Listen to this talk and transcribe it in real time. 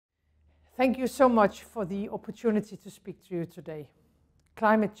Thank you so much for the opportunity to speak to you today.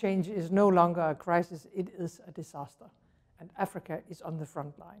 Climate change is no longer a crisis, it is a disaster, and Africa is on the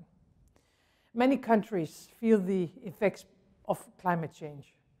front line. Many countries feel the effects of climate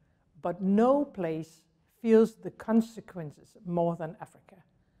change, but no place feels the consequences more than Africa.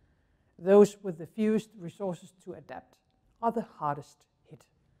 Those with the fewest resources to adapt are the hardest hit.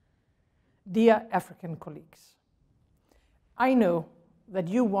 Dear African colleagues, I know that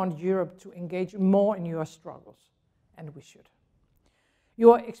you want Europe to engage more in your struggles, and we should.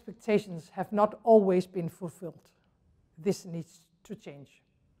 Your expectations have not always been fulfilled. This needs to change.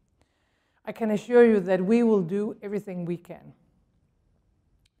 I can assure you that we will do everything we can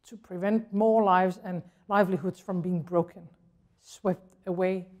to prevent more lives and livelihoods from being broken, swept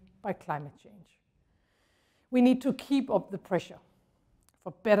away by climate change. We need to keep up the pressure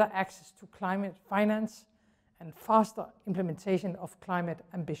for better access to climate finance and faster implementation of climate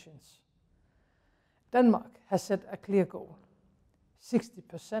ambitions. Denmark has set a clear goal.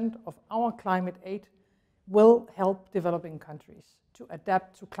 60% of our climate aid will help developing countries to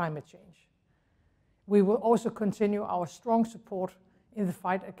adapt to climate change. We will also continue our strong support in the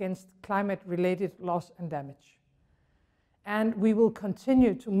fight against climate-related loss and damage. And we will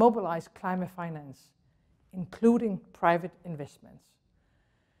continue to mobilize climate finance, including private investments.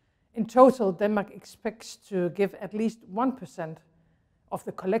 In total, Denmark expects to give at least 1% of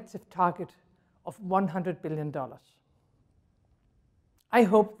the collective target of $100 billion. I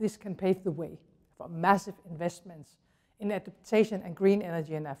hope this can pave the way for massive investments in adaptation and green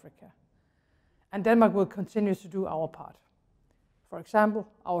energy in Africa. And Denmark will continue to do our part. For example,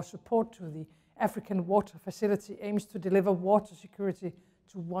 our support to the African Water Facility aims to deliver water security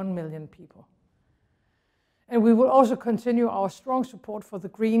to 1 million people. And we will also continue our strong support for the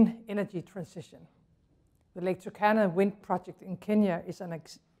green energy transition. The Lake Turkana wind project in Kenya is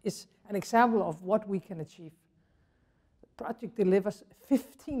an example of what we can achieve. The project delivers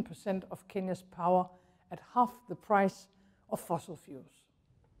 15% of Kenya's power at half the price of fossil fuels.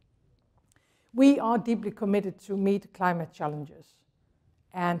 We are deeply committed to meet climate challenges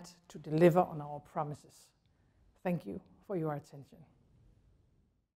and to deliver on our promises. Thank you for your attention.